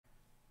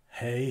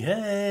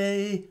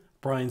Hey,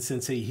 Brian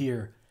Sensei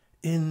here.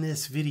 In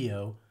this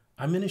video,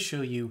 I'm going to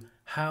show you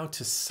how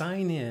to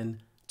sign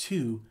in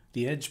to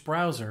the Edge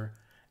browser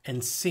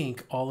and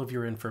sync all of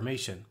your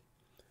information.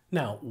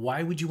 Now,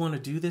 why would you want to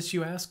do this,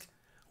 you ask?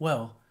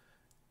 Well,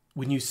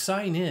 when you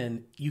sign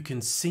in, you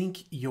can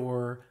sync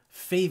your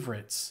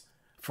favorites,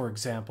 for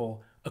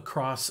example,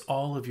 across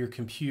all of your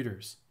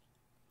computers.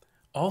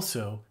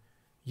 Also,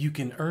 you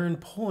can earn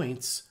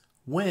points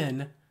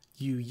when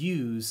you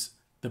use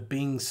the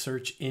Bing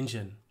search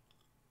engine.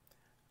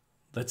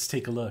 Let's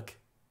take a look.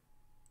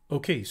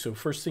 Okay, so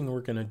first thing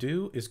we're going to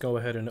do is go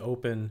ahead and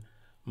open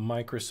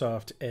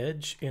Microsoft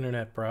Edge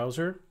Internet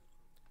Browser.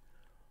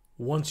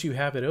 Once you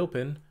have it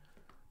open,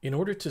 in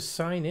order to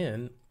sign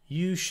in,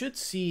 you should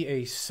see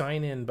a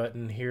sign in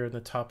button here in the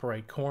top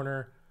right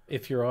corner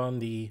if you're on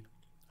the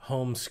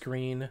home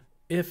screen.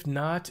 If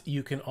not,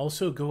 you can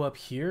also go up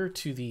here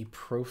to the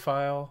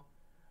profile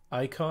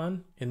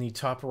icon in the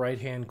top right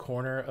hand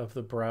corner of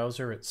the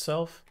browser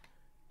itself,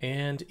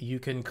 and you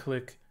can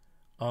click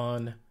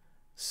on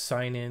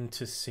sign in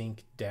to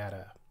sync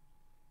data.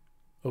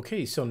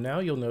 Okay, so now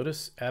you'll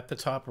notice at the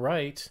top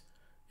right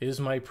is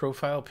my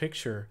profile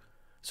picture.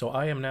 So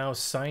I am now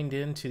signed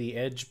in to the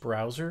Edge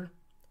browser,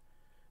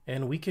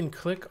 and we can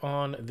click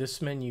on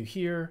this menu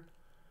here.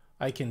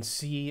 I can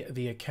see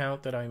the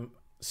account that I'm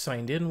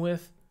signed in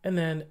with, and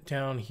then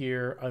down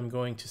here I'm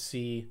going to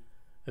see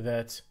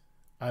that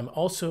I'm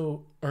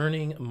also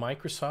earning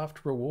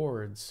Microsoft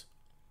rewards.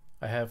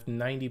 I have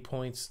 90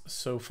 points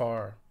so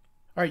far.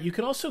 All right, you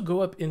can also go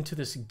up into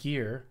this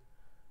gear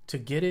to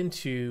get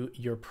into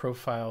your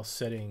profile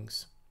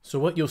settings. So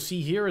what you'll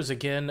see here is,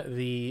 again,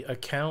 the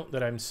account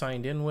that I'm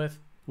signed in with.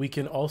 We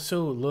can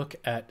also look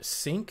at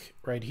sync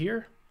right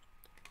here.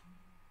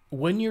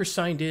 When you're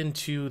signed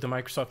into the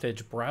Microsoft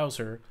Edge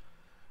browser,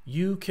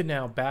 you can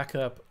now back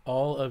up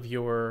all of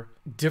your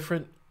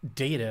different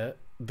data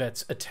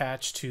that's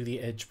attached to the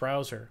Edge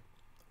browser.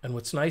 And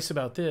what's nice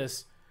about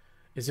this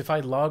is if I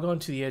log on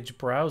to the Edge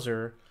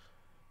browser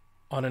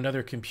on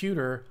another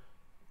computer,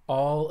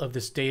 all of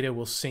this data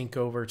will sync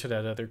over to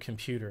that other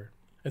computer.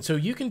 And so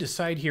you can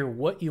decide here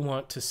what you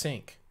want to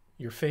sync: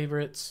 your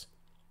favorites,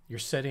 your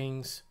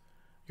settings,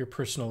 your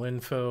personal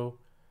info,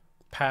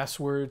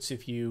 passwords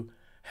if you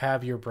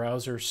have your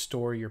browser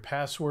store your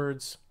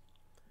passwords,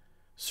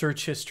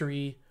 search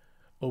history,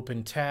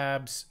 open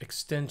tabs,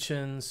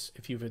 extensions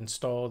if you've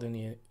installed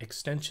any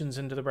extensions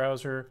into the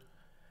browser,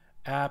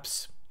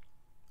 apps,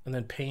 and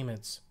then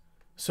payments.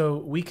 So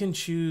we can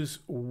choose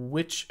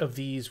which of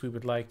these we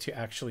would like to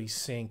actually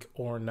sync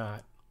or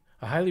not.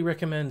 I highly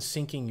recommend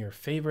syncing your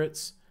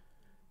favorites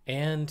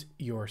and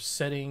your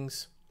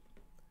settings.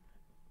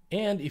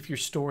 And if you're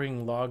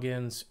storing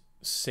logins,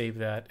 save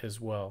that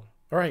as well.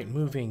 All right,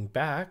 moving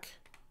back,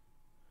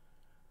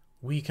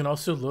 we can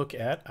also look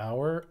at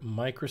our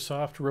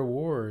Microsoft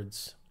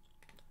rewards.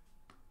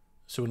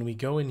 So when we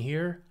go in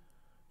here,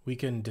 we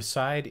can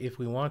decide if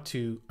we want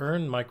to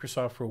earn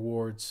Microsoft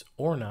rewards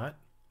or not.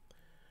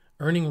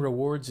 Earning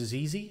rewards is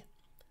easy.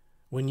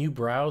 When you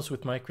browse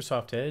with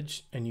Microsoft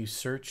Edge and you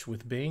search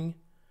with Bing,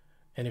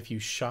 and if you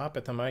shop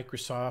at the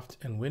Microsoft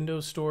and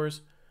Windows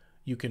stores,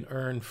 you can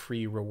earn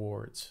free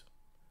rewards.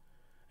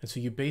 And so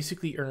you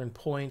basically earn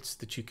points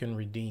that you can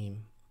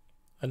redeem.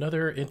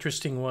 Another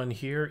interesting one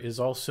here is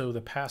also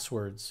the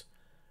passwords.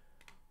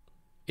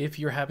 If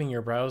you're having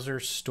your browser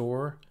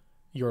store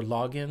your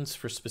logins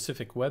for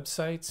specific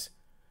websites,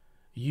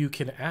 you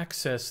can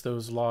access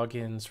those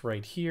logins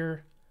right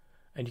here,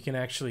 and you can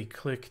actually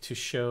click to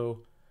show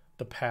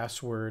the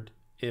password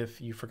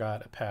if you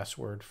forgot a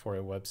password for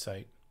a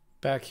website.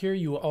 Back here,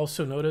 you will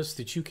also notice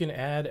that you can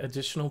add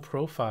additional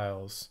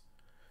profiles.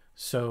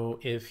 So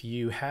if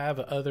you have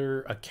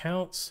other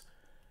accounts,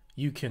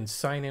 you can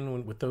sign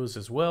in with those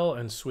as well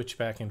and switch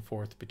back and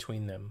forth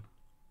between them.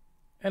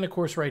 And of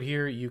course, right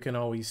here, you can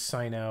always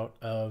sign out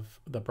of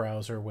the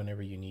browser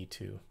whenever you need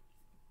to.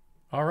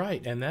 All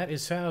right, and that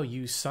is how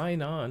you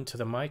sign on to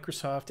the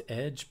Microsoft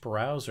Edge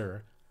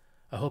browser.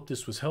 I hope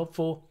this was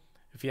helpful.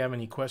 If you have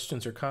any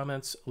questions or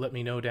comments, let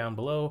me know down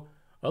below.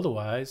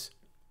 Otherwise,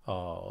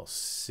 I'll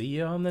see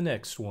you on the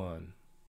next one.